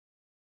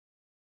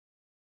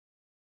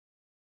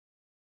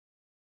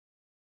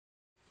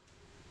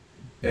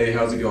Hey,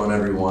 how's it going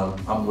everyone?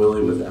 I'm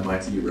Willie with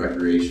MIT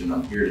Recreation.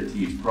 I'm here to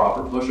teach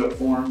proper push-up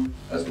form,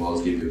 as well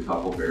as give you a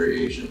couple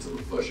variations of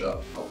a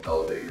push-up to help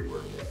elevate your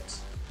workouts.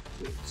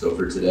 So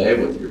for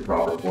today, with your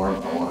proper form,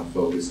 I want to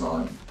focus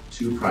on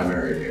two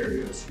primary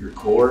areas, your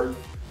core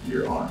and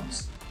your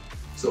arms.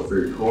 So for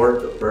your core,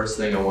 the first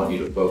thing I want you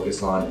to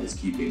focus on is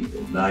keeping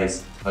a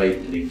nice, tight,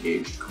 and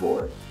engaged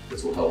core.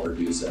 This will help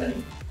reduce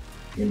any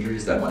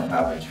injuries that might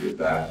happen to your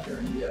back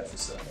during the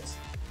exercise.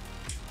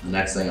 The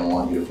next thing I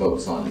want you to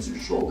focus on is your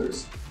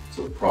shoulders.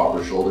 So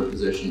proper shoulder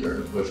position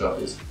during a push-up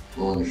is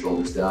rolling your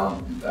shoulders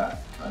down and back,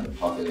 kind of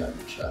puffing out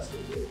your chest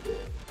a little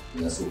bit.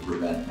 And this will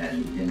prevent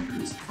any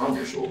injuries from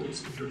your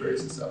shoulders, which are very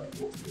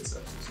susceptible to this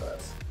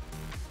exercise.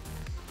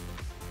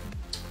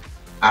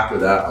 After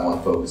that, I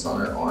want to focus on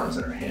our arms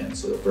and our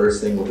hands. So the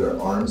first thing with our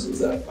arms is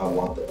that I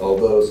want the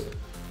elbows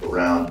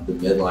around the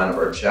midline of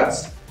our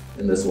chest,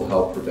 and this will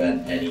help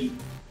prevent any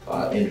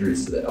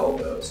injuries to the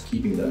elbows,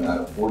 keeping them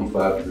at a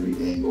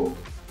 45-degree angle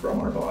from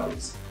our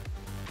bodies.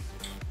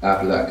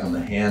 After that come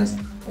the hands.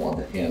 I want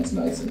the hands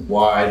nice and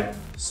wide,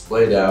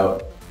 splayed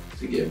out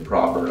to give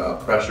proper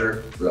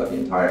pressure throughout the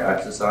entire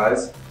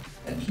exercise,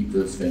 and keep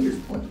those fingers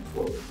pointed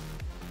forward.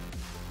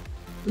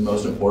 The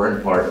most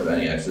important part of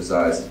any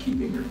exercise is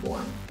keeping your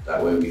form.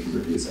 That way we can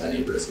reduce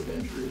any risk of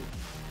injury.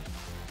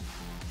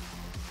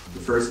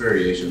 The first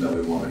variation that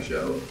we want to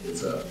show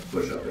is a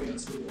push-up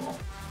against the wall.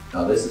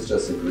 Now this is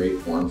just a great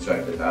form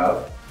check to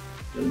have.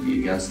 Going to be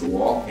against the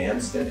wall,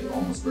 hands standing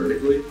almost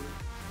vertically,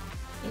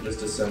 and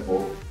just a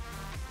simple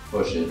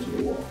push into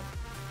the wall.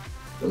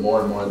 The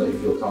more and more that you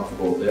feel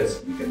comfortable with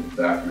this, you can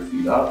back your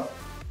feet up,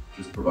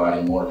 just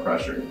providing more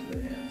pressure into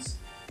the hands.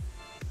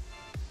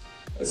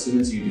 As soon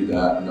as you do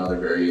that, another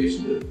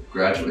variation to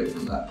graduate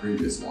from that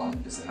previous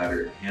one is to have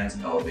your hands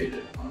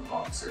elevated on a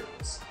box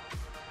surface.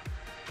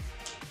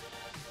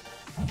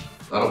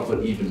 That'll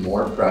put even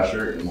more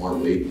pressure and more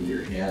weight in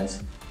your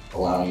hands,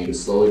 allowing you to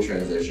slowly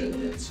transition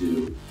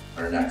into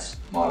our next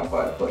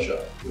modified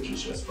push-up, which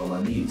is just from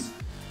our knees.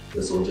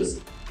 This will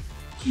just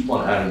keep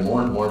on adding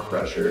more and more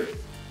pressure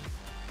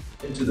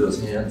into those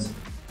hands,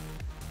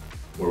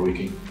 where we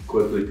can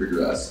quickly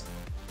progress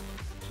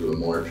to a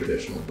more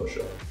traditional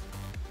push-up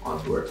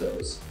onto our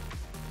toes.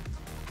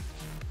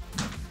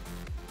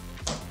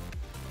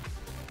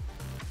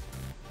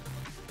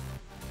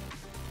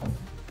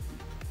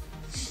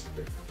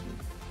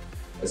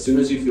 As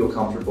soon as you feel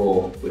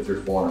comfortable with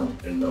your form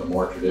in the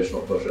more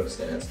traditional push-up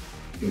stance,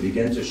 you can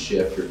begin to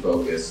shift your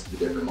focus to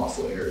different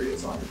muscle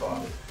areas on your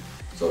body.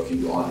 So if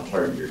you want to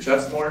target your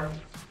chest more,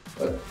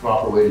 a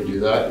proper way to do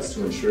that is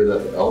to ensure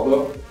that the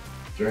elbow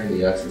during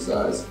the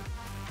exercise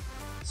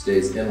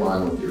stays in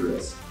line with your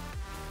wrist.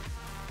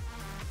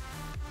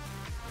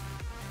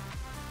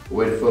 A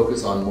way to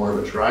focus on more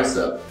of a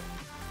tricep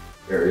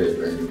area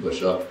during your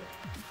push-up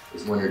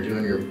is when you're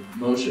doing your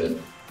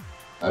motion,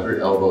 have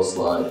your elbow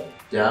slide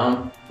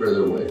down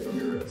further away from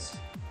your wrist.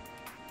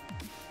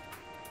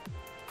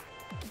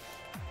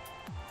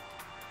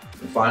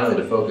 And finally,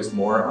 to focus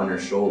more on your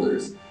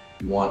shoulders,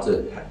 you want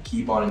to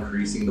keep on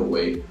increasing the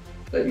weight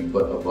that you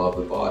put above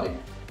the body.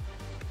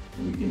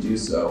 And you can do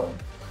so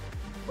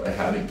by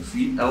having your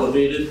feet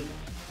elevated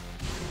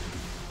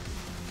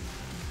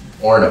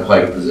or in a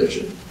pike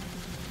position.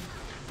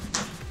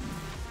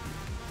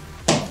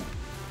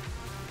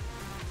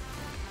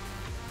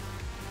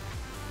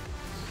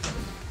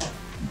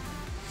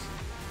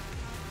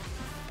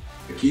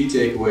 The key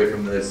takeaway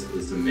from this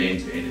is to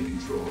maintain and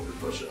control your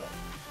push-up.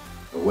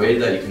 A way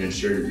that you can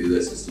ensure to do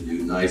this is to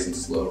do nice and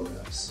slow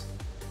reps.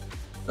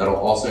 That'll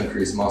also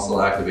increase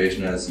muscle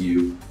activation as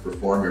you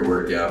perform your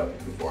workout and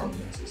perform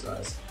the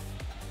exercise.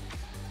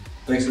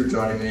 Thanks for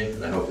joining me,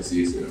 and I hope to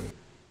see you soon.